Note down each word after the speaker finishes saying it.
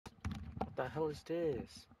What the hell is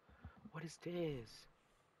this? What is this?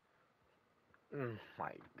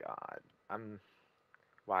 My god.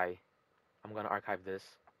 Why? I'm gonna archive this.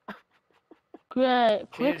 Yeah, Change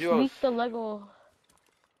clicks your duos. leak the Lego.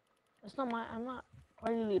 It's not my. I'm not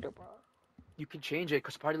party leader, bro. You can change it,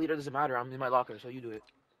 because party leader doesn't matter. I'm in my locker, so you do it.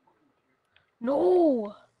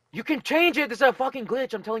 No. You can change it! This is a fucking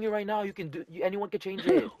glitch, I'm telling you right now. You can do. Anyone can change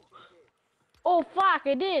it. Oh fuck!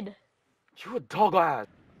 I did. You a dog ass.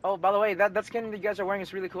 Oh, by the way, that skin that you guys are wearing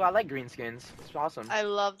is really cool. I like green skins. It's awesome. I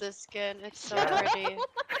love this skin. It's so Yeah. pretty.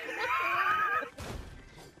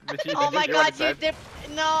 Mitchie, Oh did you my hear what god, it said? did.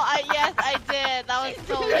 No, yes, I did. That was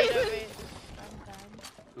so late of me.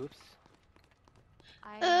 Oops.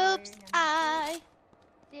 Oops, I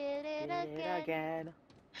did it Did it again. again.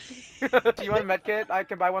 Do you want a medkit? I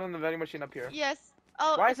can buy one in the vending machine up here. Yes.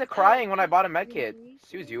 Oh. Why is it crying when I bought a medkit?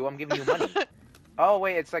 Excuse you, I'm giving you money. Oh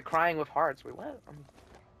wait, it's like crying with hearts. Wait, what?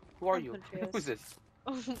 Who are I'm you? confused. Who's this?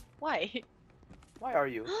 Why? Why are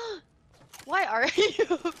you? Why are you?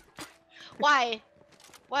 Why?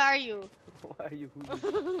 Why are you? Why are you?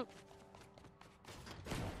 Who's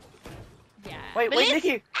Yeah. Wait, Bliss?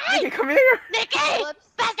 Nikki! Nikki, come here! Nikki! Whoops.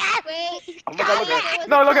 Wait. Oh my god, look at her. It was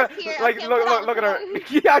No, look close at here. like Okay, look hold look on, at her. hold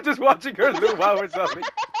on. Yeah, just watching her zoom out or something.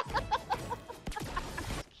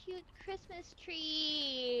 Cute Christmas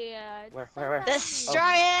tree. It's Where, so where? happy.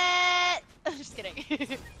 Destroy it! I'm just kidding.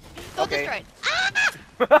 Don't Okay. destroy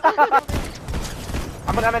it.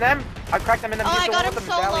 I'm an M&M. I cracked M&M. Oh, I You got don't him want the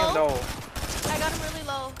so medallion, low. though. I got him really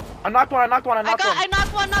low. I knocked one. I knocked one. I knocked one. I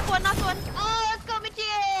knocked one. Oh, let's go,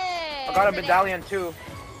 Mitchie! I got a medallion too.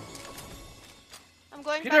 I'm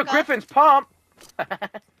going Peter back Griffin's pump.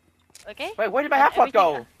 up. Okay. Wait, where did my And half fuck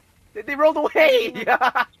everything- go? They rolled away. Everything-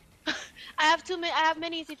 I have I have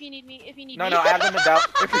minis if you need me. If you need No, me. no, I have the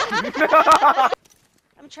medallion.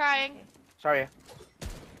 I'm trying. Sorry.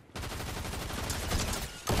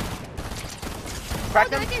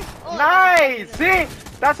 Cracked him. Oh, Nice. See,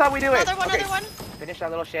 that's how we do it. Another one. Okay. Another one. Finish that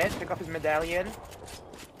little shit. Pick up his medallion.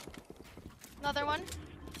 Another one.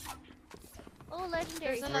 Oh,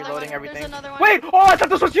 legendary. There's another Reloading one. everything. There's another one. Wait! Oh, I thought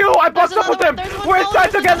this was you! I bucked up with him! There's one. We're No,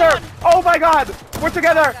 inside there's together! another one. Oh my god! We're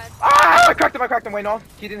together! God. Ah! I cracked him! Wait, no.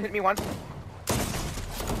 He didn't hit me once.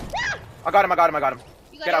 I got him! You got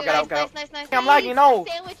Get out, it, get out, Nice, get out. nice, nice. I'm lagging, no!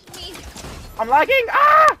 Sandwich me. I'm lagging!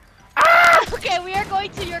 Ah! Ah! Okay, we are going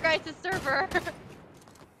to your guys' server.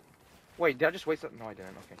 Wait, did I just waste it? No, I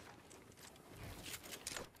didn't. Okay.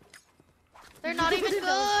 They're not even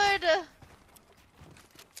good.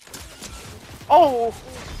 Oh!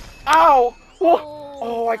 Ow! Whoa! Oh,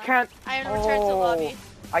 Oh, I can't. I returned to lobby.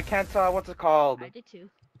 I can't, what's it called? I did too.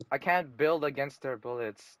 I can't build against their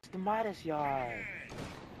bullets. It's the Midas yard.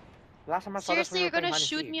 Last time I saw this, Seriously, we you're were playing gonna hide and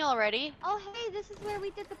shoot seek. me already? Oh, hey, this is where we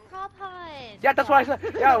did the prop hunt. Yeah, that's what I said.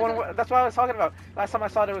 Yeah, that's what I was talking about. Last time I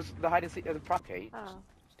saw there was the hide and seek, the prop. Okay, Oh.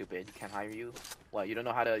 stupid. Can't hire you. What? You don't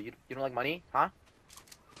know how to? You don't like money, huh?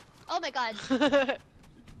 Oh my god.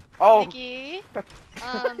 Oh. Nikki.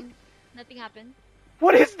 Nothing happened.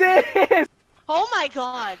 What is this? Oh my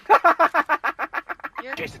god.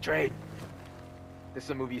 You're... Chase the train. This is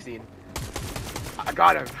a movie scene. I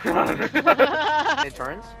got him. It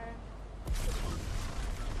turns.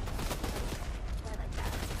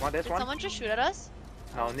 Want this Did one? someone just shoot at us?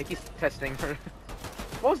 No, Nikki's testing her.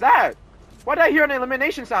 What was that? Why did I hear an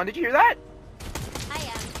elimination sound? Did you hear that? I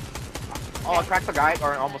am. Oh, I cracked the guy,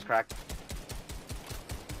 or almost cracked.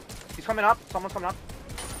 He's coming up. Someone's coming up.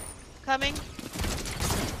 Coming.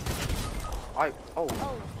 Oh.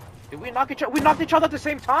 Oh. Did we knock each other? We knocked each other at the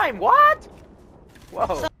same time. What?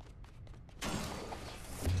 Whoa.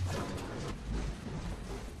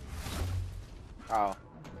 Oh.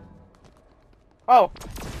 Oh.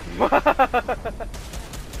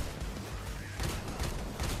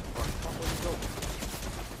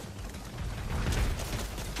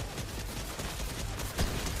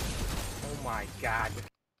 Oh my god.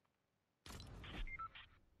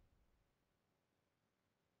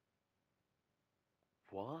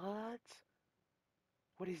 What?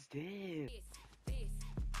 What is this?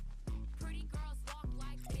 Pretty girls walk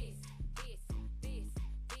like this.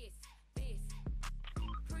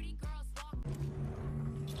 Pretty girls walk.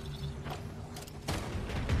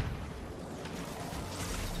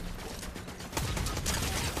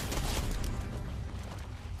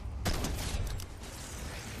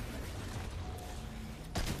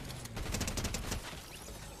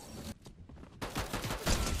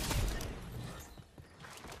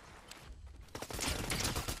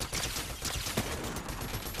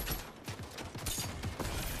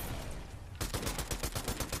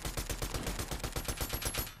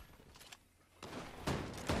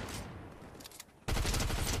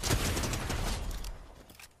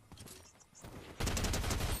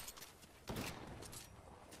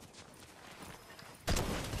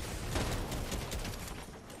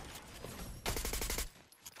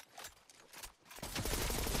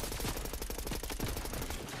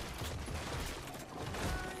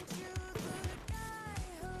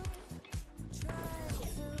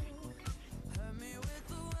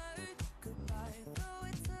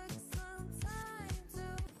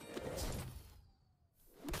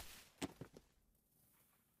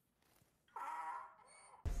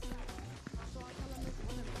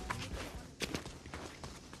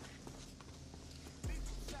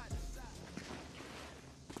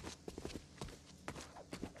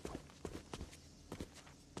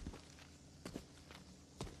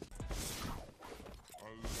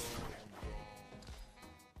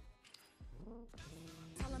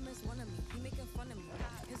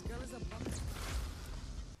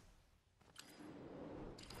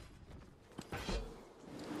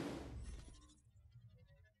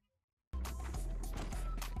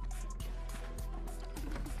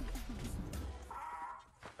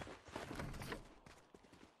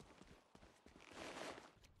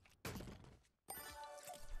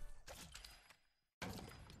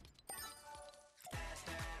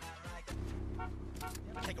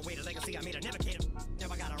 See, I made a never cared.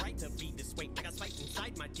 Never got a right to be this way. I got spikes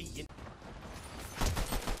inside my DNA.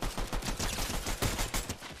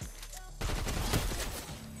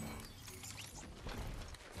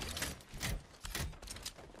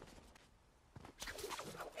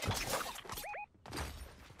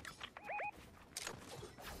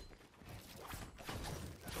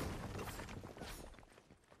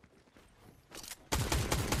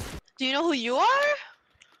 Do you know who you are?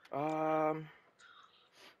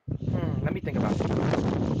 Let me think about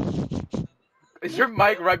it. Is your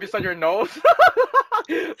mic right beside your nose?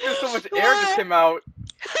 There's so much air just came out.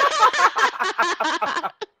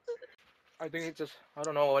 I think it's just, I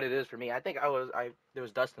don't know what it is for me. I think there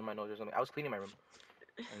was dust in my nose or something. I was cleaning my room.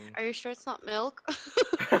 Are you sure it's not milk?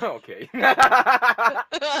 Okay.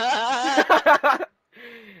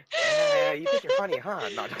 You think you're funny, huh?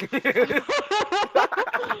 No.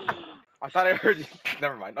 I thought I heard you.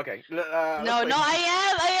 Never mind. Okay. No,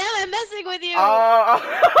 I am messing with you. I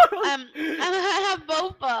have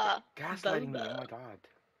boba. Gaslighting me. Oh my god.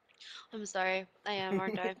 I'm sorry. I am,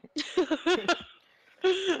 aren't I?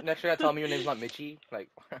 Next year, tell me your name's not Mitchie. Like.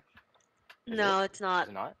 No, it's not.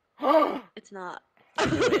 Is it not? It's not.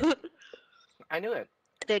 I knew it.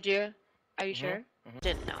 Did you? Are you sure?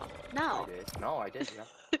 Didn't know. No. I did. No, I did.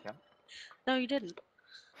 Yeah. No, you didn't.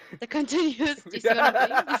 The continuous. Do you see what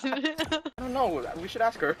I'm saying? I don't know. We should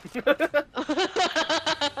ask her.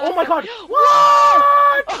 Oh my god!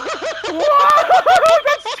 What? What?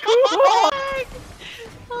 That's cool!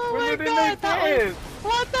 Oh When my did they god! make That this? was,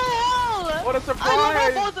 what the hell? What a I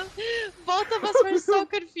surprise! love how both of us were so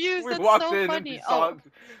confused. We That's walked so in funny. and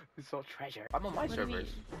we saw treasure. I'm on my What do you servers.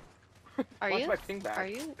 mean? Are Watch you? my ping back. Are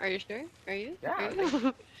you? Are you sure? Are you? Yeah, Are I you?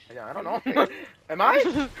 think- Yeah, I don't know. Am I?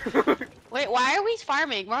 Wait, why are we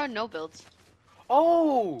farming? We're on no builds.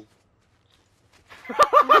 Oh!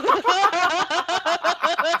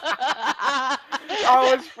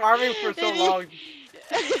 I was farming for so long.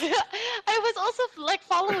 I was also like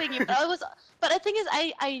following you, but the thing is,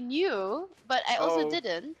 I knew, but I also Oh.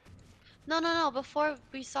 didn't. No, before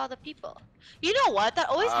we saw the people. You know what? That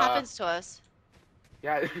always happens to us.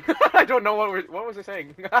 Yeah, I don't know what was I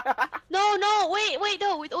saying. No, wait,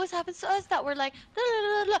 no. It always happens to us that we're like, la, la,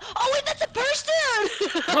 la, la. Oh wait, that's a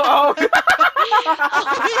person! Oh!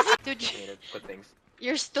 Dude, Good things.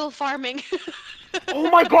 you're still farming. Oh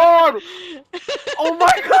my god! Oh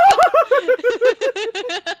my god!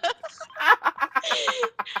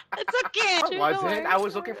 It's okay. I wasn't. I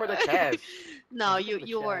was looking for the chest. No, looking for the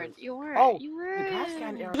you weren't. chest. You weren't. Oh, you the weren't. gas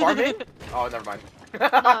can air. Farming? Oh, never mind. I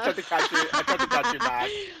tried to catch you. I tried to catch you back.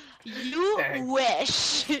 You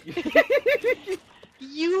Thanks. wish.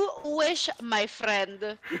 You wish, my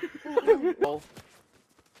friend. Oh.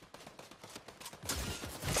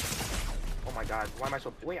 Oh my god, why am I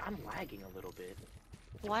so... Wait, I'm lagging a little bit.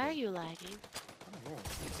 Why are you lagging? I don't know.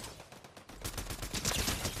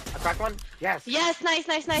 I cracked one? Yes! Yes, nice.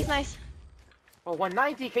 Oh,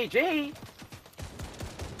 190 kg!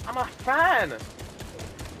 I'm a fan!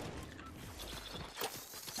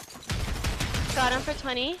 Got him for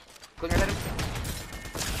 20. Click at him.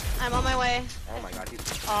 I'm on my way. Oh my god, he's...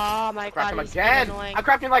 Oh my I cracked god, him he's again! annoying. I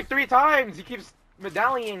cracked him like 3 times! He keeps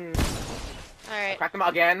medallying. I Alright. cracked him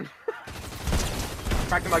again.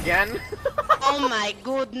 Cracked him again. Oh my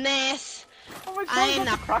goodness. Oh my god, I I'm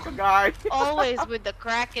know. to crack a guy. Always with the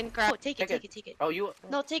crack and crack. Oh, take it. Take it. Oh, you...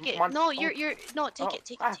 No, take it. One- No, oh. you're no, take Oh, it.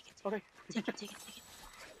 Take ah, it. Okay. Take it.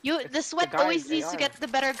 You, It's the sweat the guy's always needs to AR. get the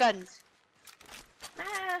better guns.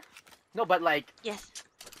 No, but like... Yes.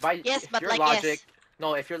 By Yes, if but your like, logic, yes.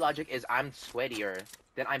 no, if your logic is I'm sweatier,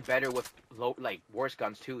 then I'm better with low, like worse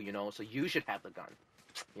guns too, you know. So you should have the gun.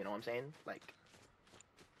 You know what I'm saying? Like.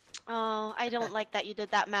 Oh, I don't like that you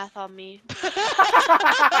did that math on me.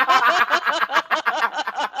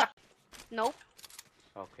 Nope.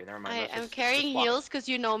 Okay, never mind. I'm carrying heals because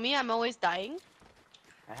you know me. I'm always dying.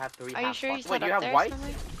 I have 3 Are you sure he's Wait, not you up have there white?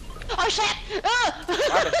 somewhere? Oh shit! Ah!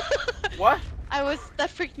 What? That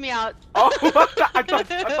freaked me out. Oh, I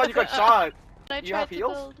thought you got shot. I You tried have to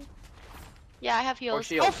heals? build. Yeah, I have heals.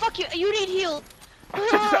 shield. Oh fuck you! You need heal.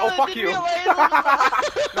 Oh, fuck Didn't you. realize.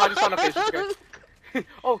 No, I just saw the fish. Okay.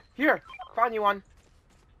 Oh, here, found you one.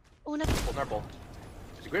 Oh no. Oh, Nurple.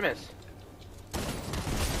 It's a grimace.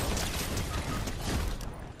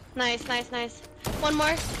 Nice. One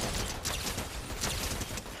more.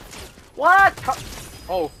 What?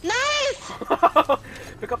 Oh. Nice!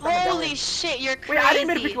 Pick up the Holy medallion. shit, you're Wait, crazy. I didn't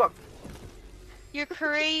mean to pick you up. You're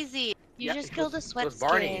crazy. You Yeah, just it killed was- a sweat It was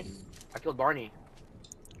Barney. skin. I killed Barney.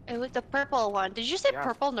 It was the purple one. Did you say Yeah.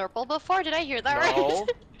 purple nurple before? Did I hear that No.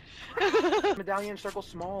 right? Medallion circle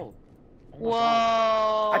small. Oh my Whoa.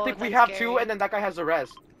 God. I think we that's have scary. 2 and then that guy has the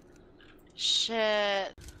rest.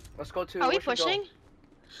 Shit. Let's go to. Are we where should we go? pushing?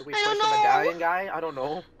 Should we I push don't the know. medallion guy? I don't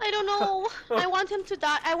know. I don't know. I want him to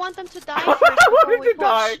die. I want them to die I first want before him we to push.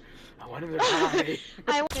 die. I want him to die.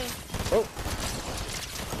 I This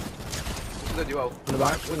is a duo. In the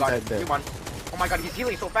back, We got inside it. there. We won. Oh my god, he's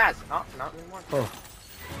healing so fast. No, not anymore. Oh.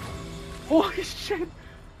 Holy shit!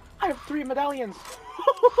 I have 3 medallions.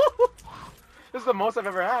 This is the most I've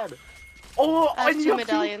ever had. Oh, I have and 2 you have 2?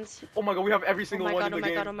 medallions. Oh my god, we have every Oh single my one god, in oh the my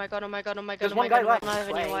game. god, oh my god, oh my god, oh my god, There's oh my one god, guy I left. don't have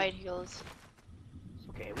any Playing. wide heals.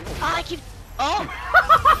 Okay, we don't Ah, I keep. Oh!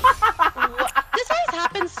 What? This always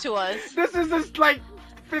happens to us. This is this like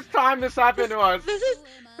 5th time this happened to us. This is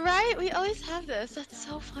right. We always have this. That's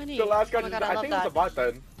so funny. The last guy, oh my god, I love think it was a that. bot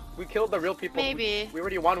then. We killed the real people. Maybe. We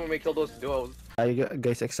already won when we killed those duos. Are you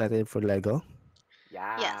guys excited for Lego?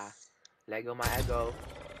 Yeah. Yes. Lego my ego.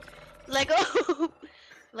 Lego.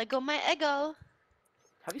 Lego my ego.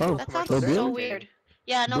 Have you Oh, seen That the sounds no commercial? so bill? weird.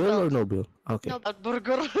 Yeah, no Bill or build. no bill? Okay. No build.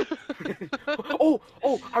 Burger. Oh,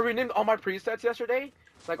 I renamed all my presets yesterday.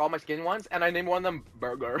 It's like all my skin ones, and I named one of them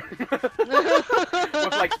Burger.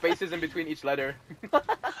 With like spaces in between each letter. Okay,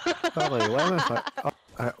 why am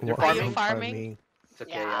I You're why am farming? I Farming? It's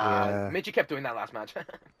okay. Yeah. Mitchie kept doing that last match.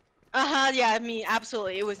 Yeah, me.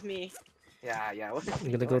 Absolutely, it was me. yeah. I'm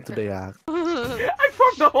gonna go to the yak. I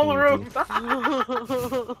farmed the whole room.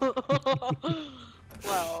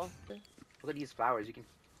 Well. Look at these flowers. You can.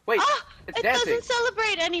 Wait, Ah! it's It dancing. doesn't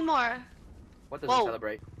celebrate anymore. What doesn't Whoa.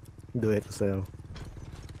 celebrate? Do it, so.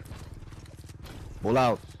 Pull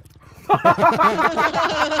out. Can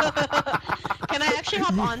I actually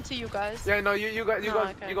hop on to you guys? Yeah, no, you go, Oh,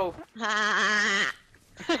 okay. you go.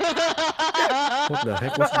 What the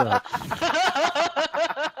heck was that?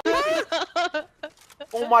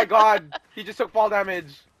 Oh my god, he just took fall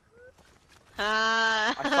damage.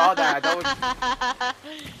 I saw that. That was.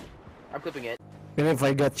 I'm clipping it. And if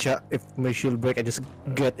I get shot, if my shield break, I just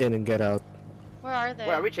get in and get out. Where are they?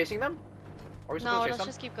 Wait, are we chasing them? Or are we No, supposed to let's chase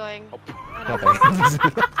just keep going. them? Okay.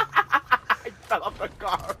 I fell off the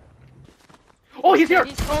car. Oh, he's here!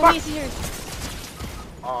 He's here.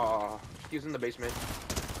 Oh, he's in the basement.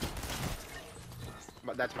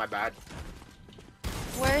 But that's my bad.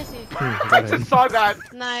 Where is he? I just saw that.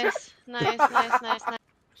 Nice. I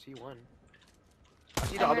see one. I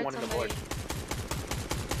see the other one in the board.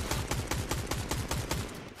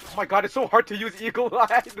 Oh my god, it's so hard to use eagle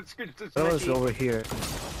eye. The screen's just That was glitchy. over here.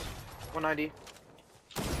 190.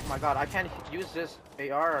 Oh my god, I can't use this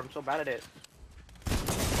AR. I'm so bad at it.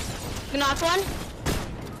 Knocked one.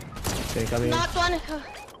 Okay, come in. Knocked one.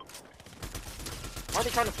 Why are they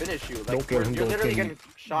trying to finish you? Like, Don't kill him, you're don't literally kill him.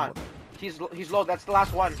 getting shot. He's low. That's the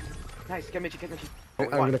last one. Nice. Get Mitchie. Oh, I'm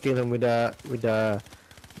gonna kill him with the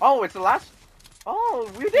Oh, it's the last.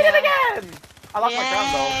 Oh, we did it again. I lost my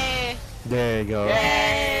crown Yay! There you go.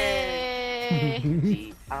 Yay!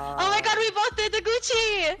 though. Oh my god, we both did the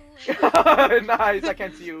Gucci! Nice. I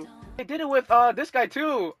can't see you. I did it with this guy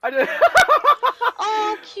too. I did.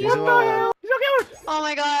 Oh, cute! He's alive. He's so cute. Oh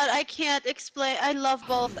my god, I can't explain. I love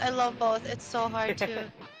both. It's so hard to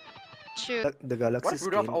choose. The galaxy What if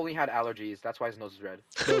Rudolph skin. only had allergies? That's why his nose is red.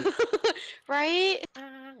 Right?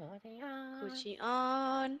 Gucci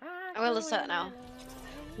on. I will listen now.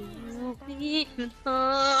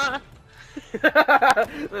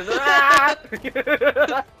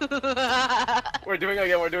 We're doing it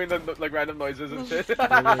again. We're doing the like random noises and shit.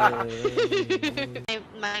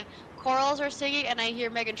 My corals are singing and I hear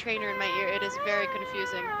Megan Trainor in my ear. It is very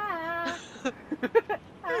confusing.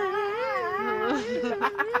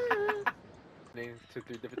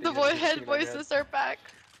 The head voices are back.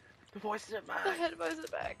 The voices are The back. head voices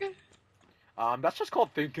are back. That's just called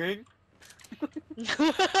thinking.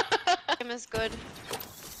 Game is good.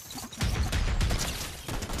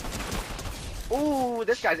 Ooh,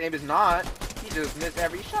 this guy's aim is not. He just missed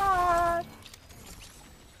every shot.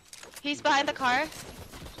 He's behind the car.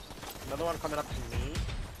 Another one coming up to me.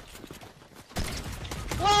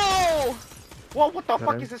 Whoa! Whoa, what the Got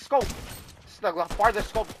fuck him. is this scope? This is the farthest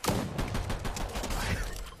scope.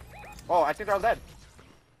 Oh, I think they're all dead.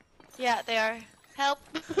 Yeah, they are. Help!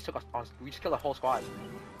 We just killed a whole squad.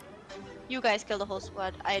 You guys killed the whole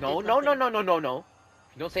squad. I No, did no, no, nothing. no, no, no, no.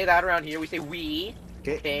 You don't say that around here. We say we.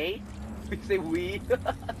 Okay. Okay? We say we.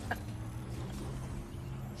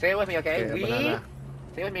 Say it with me, okay? Okay, We. banana.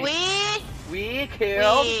 Say it with me. We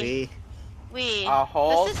killed We. a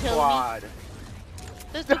whole This is Hilmi. squad.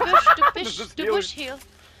 There's the bush, This is the huge. bush heal.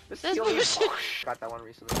 This This is Hilmi. bush. Got that one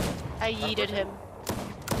recently. I yeeted him.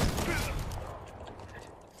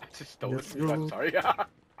 I just stole Let's it. I'm go. sorry. I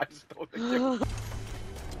just stole it.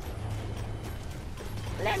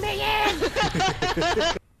 Let me in! I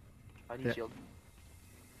need Yeah. shield.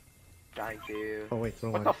 Thank you. Oh wait,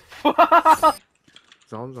 wrong What one. the fuck?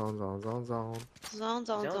 Zone, zone, zone, zone, zone. Zone,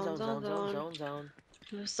 zone, zone, zone, zone. zone.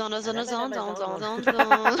 Zone, zone, zone, zone, zone, zone, Zone.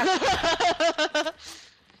 zone.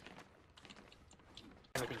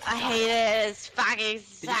 Everything I sucks. hate it. It's fucking Did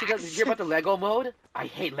you sucks. hear about the Lego mode? I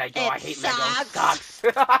hate Lego. It I hate Lego. sucks.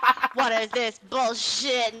 Sucks. What is this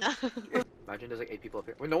bullshit? Imagine there's like 8 people up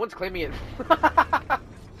here. Wait, no one's claiming it.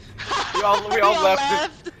 we all We all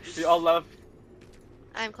left. We all left.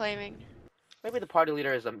 I'm claiming. Maybe the party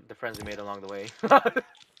leader is the friends we made along the way.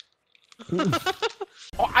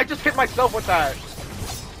 Oh, I just hit myself with that.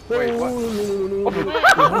 Wait, what?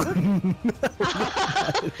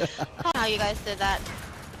 How you guys did that?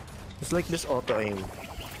 It's like this auto aim.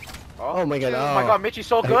 Oh my god! Oh my god, Mitchie's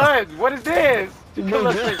so good! What is this? You killed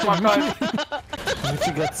us six, my god.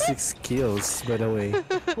 Mitchie got 6 kills, by the way.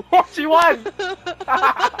 Oh, she won!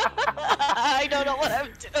 I don't know what I'm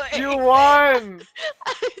doing. You won!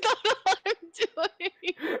 I don't know what I'm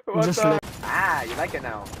doing. What Just the? like- Ah, you like it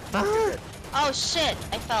now. Ah! Oh shit!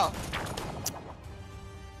 I fell.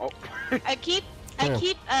 Oh. I keep Oh.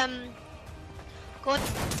 going.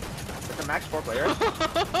 It's a max 4 player.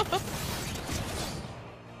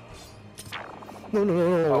 No, no,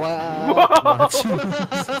 no, no! Oh. Wow!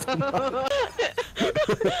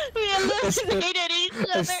 We eliminated each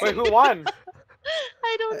other. Wait, who won?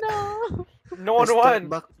 I don't know. No one Step won.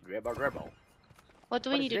 back. Grebo. What do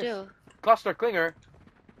we What need is to this? do? Cluster Clinger.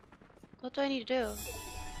 What do I need to do?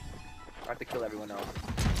 I have to kill everyone else.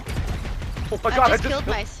 Oh my I god, just killed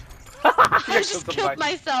myself. You I just killed killed somebody.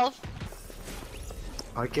 myself.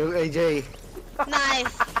 I killed AJ.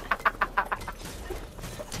 Nice.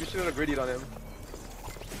 You should have greedied on him.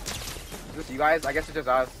 Is this you guys? I guess it's just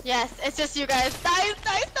us. Yes, it's just you guys. Nice,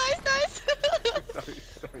 nice, nice, nice.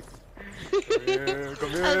 Sorry. Come here, come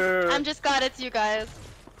here. I'm just glad it's you guys.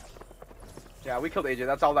 Yeah, we killed AJ.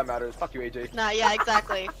 That's all that matters. Fuck you, AJ. Nah, yeah,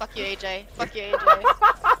 exactly. Fuck you, AJ. Fuck you, AJ.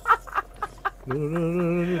 No, no, no,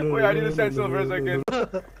 no, no, no, Wait, I need to stand still for a second. no.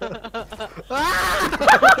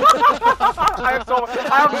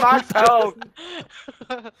 I have max health.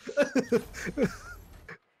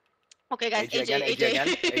 Okay, guys. AJ again, AJ again,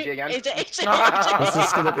 AJ again. AJ, AJ, Let's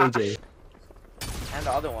just kill up AJ. And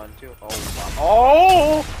the other one too. Oh, wow.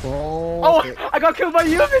 Oh! Oh, Oh! okay. I got killed by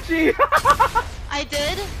you, Mitchie! I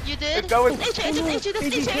did. You did. If that was- AJ, AJ, AJ, that's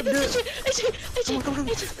AJ, that's AJ,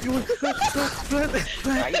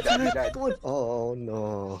 Nah, he died. Oh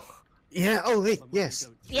no. Yeah, oh wait, yes.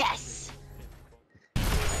 Yes.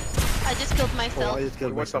 I just killed Oh, myself. I just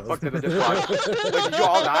killed What the myself. fuck did the diff Wait, did you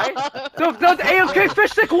all die? The AFK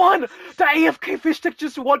fish stick won! The AFK fish stick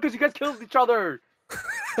just won because you guys killed each other!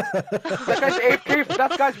 That guy's AFK,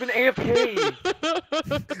 that guy's been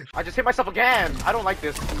AFK! I just hit myself again! I don't like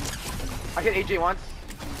this. I hit AJ once.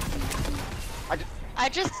 I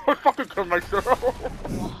just. I fucking killed myself!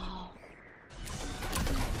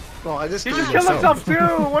 Oh, I just He killed just killed myself.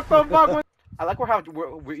 himself too! What the fuck? I like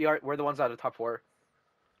we're the ones out of the top 4.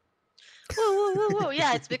 Whoa, whoa, whoa, whoa.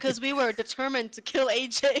 Yeah, it's because we were determined to kill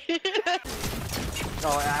AJ. No,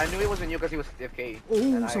 I knew it wasn't you because he was AFK. Oh,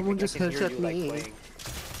 and someone just can hear headshot you, like, me. playing.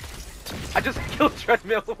 I just killed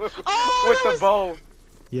Treadmill with Oh, the that was- bow.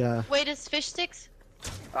 Yeah, Wait, is fish sticks?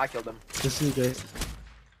 I killed him. just you guys.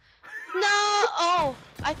 No. Oh,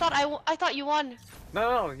 I thought you won.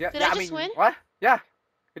 No, yeah, Did yeah, I I just mean, win? what? Yeah,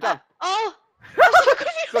 good job. Oh.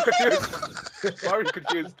 So confused. Sorry,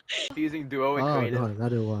 confused. Using duo and Oh creative. no,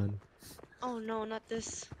 another one. Oh no, not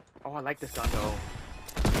this. Oh, I like this gun though.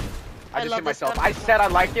 I I just love hit this myself. gun. I said I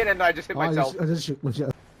liked it, and I just hit Oh, myself. I just shoot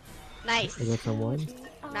myself. Nice. I got someone.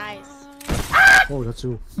 Nice. Oh, that's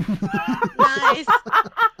you. Nice.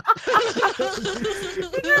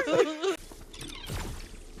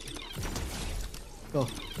 Oh,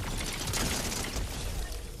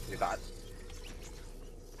 You got.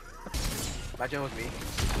 Imagine it was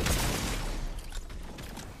me.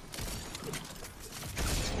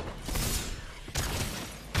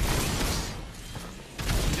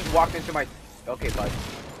 You just walked into my. Okay, bud.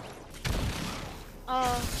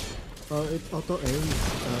 it auto aim.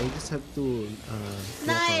 You just have to walk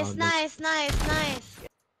Nice, around it. nice, nice, nice.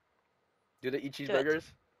 Do they eat Do it. cheeseburgers?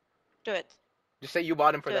 Do it. Just say you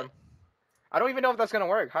bought them for Do it. them. I don't even know if that's gonna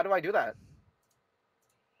work. How do I do that?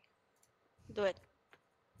 Do it.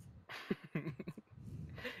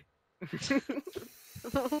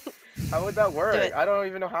 How would that work? it. I don't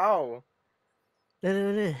even know how.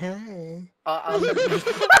 Hi.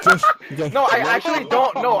 No, I actually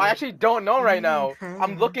don't know. I actually don't know right now.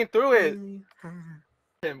 I'm looking through it.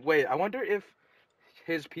 And wait, I wonder if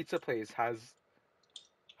his pizza place has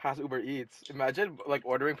Uber Eats. Imagine like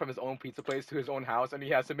ordering from his own pizza place to his own house, and he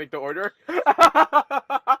has to make the order.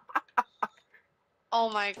 Oh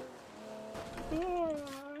my.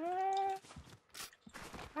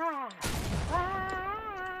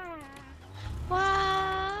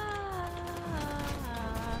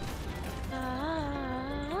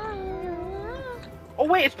 Oh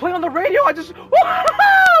wait, it's playing on the radio. I just. Wow,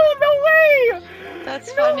 no way.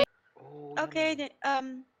 That's funny. Oh, Okay,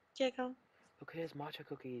 Jacob. look at his matcha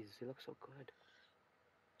cookies. They look so good.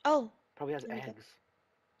 Oh. Probably has Let me eggs.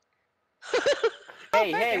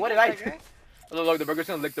 Hey, hey, what did I do? Burger. Look, the burger's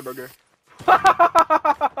gonna lick the burger.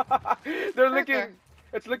 They're licking. Burger.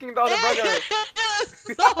 It's licking the other burger.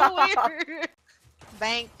 So weird.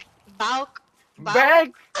 Bank. Balk.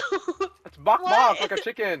 Bank. It's bok What? bok, like a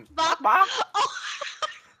chicken. Bok. Bok. Oh.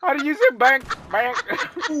 How do you say bank? Bank.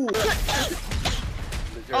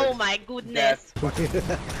 Oh my goodness.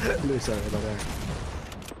 Lose sorry about that.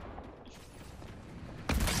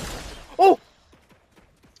 Oh,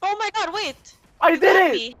 Oh my god, wait. I did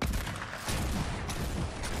it. Me.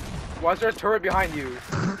 Why is there a turret behind you?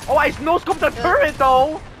 Oh, I no-scoped the turret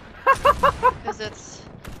though. Because it's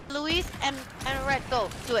Luis and Rhett. Go,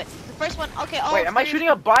 do it. The first one. Okay. Oh, Wait, am I shooting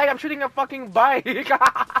a bike? I'm shooting a fucking bike.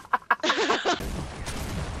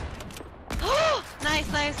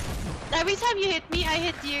 Nice, nice. Every time you hit me, I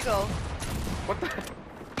hit Diego. What the?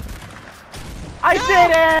 I did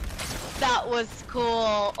it! That was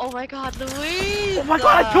cool. Oh my god, Luis. Oh my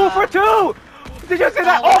god, 2 for 2! Did you see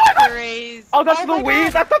that? Oh my god! Crazy. Oh, that's my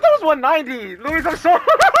Louise. God. I thought that was 190. Louise, I'm sorry.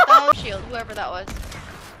 Oh, shield, whoever that was.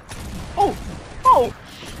 Oh, oh.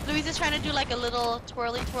 Luis is trying to do like a little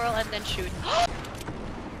twirly twirl and then shoot.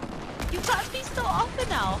 You got me so often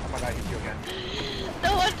now. Oh my god, I hit you again.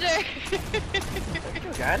 No wonder. Did I hit you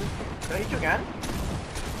again? Did I hit you again?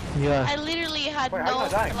 Yeah, I literally had Wait, how no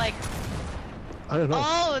did I die? like. I don't know.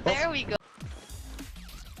 Oh, there we go.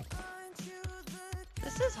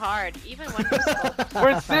 This is hard, even when we're so. We're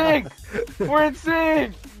in sync! We're in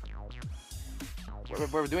sync!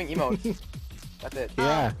 We're doing emotes. That's it.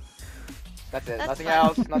 Yeah. That's it. That's Nothing fine.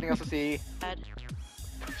 else. Nothing else to see. Bad.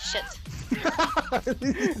 Shit.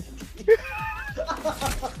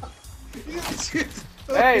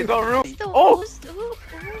 Hey, don't ruin. Who's the, Oh!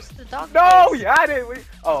 who's the dog? No! face? You had it!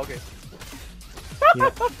 Oh, okay. Yeah.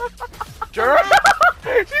 Sure?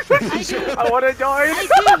 She said, I do. I wanna join!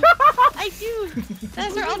 I do!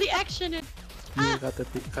 Those are all the action. Yung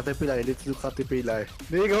caterpillar, little caterpillar.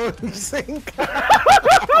 There you go, sync.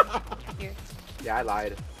 Here. Yeah, I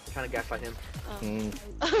lied. I'm trying to gaslight him.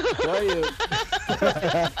 Why are you?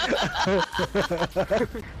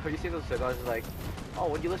 When you see those videos, it's like, oh,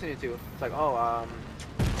 what are you listening to? It's like, oh,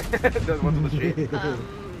 the ones on the street.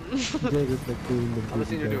 I'm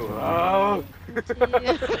listening to, oh.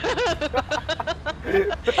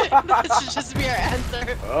 That should just be our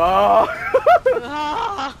answer. Oh.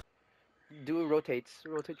 Ah. Do rotates.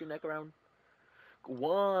 Rotate your neck around.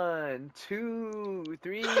 1, 2,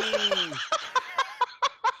 3.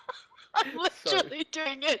 I'm literally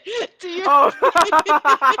doing it to your Oh.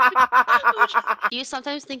 Do you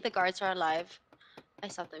sometimes think the guards are alive? I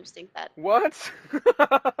sometimes think that. What?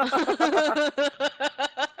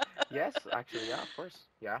 Yes, actually, yeah, of course.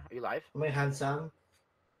 Yeah, are you live? Am I handsome?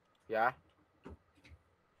 Yeah,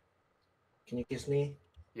 Can you kiss me?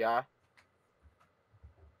 yeah.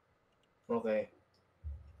 Okay.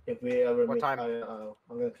 If we ever What meet, time? I'm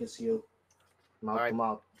gonna kiss you. Mouth Alright. to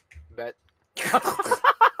mouth. Bet.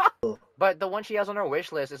 But the one she has on her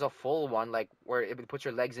wish list is a full one, like where it puts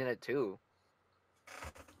your legs in it too.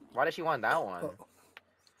 Why does she want that one?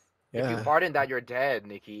 If you Yeah. fart in that, you're dead,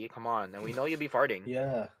 Nikki. Come on, and we know you'll be farting.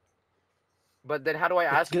 Yeah. But then how do I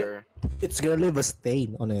ask good. her? It's gonna leave a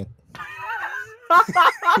stain on it.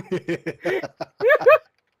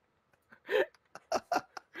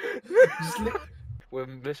 With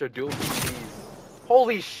Mr. Dual please.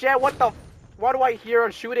 Holy shit, what the? Why do I hear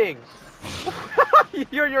her shooting? You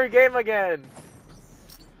hear your game again.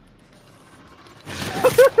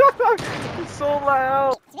 It's so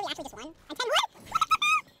loud. It's really actually just one. And 10 more!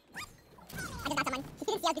 I just got someone. He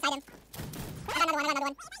didn't see us beside him. I got another one, I got another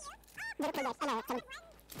one. Better progress.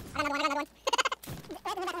 I got another one,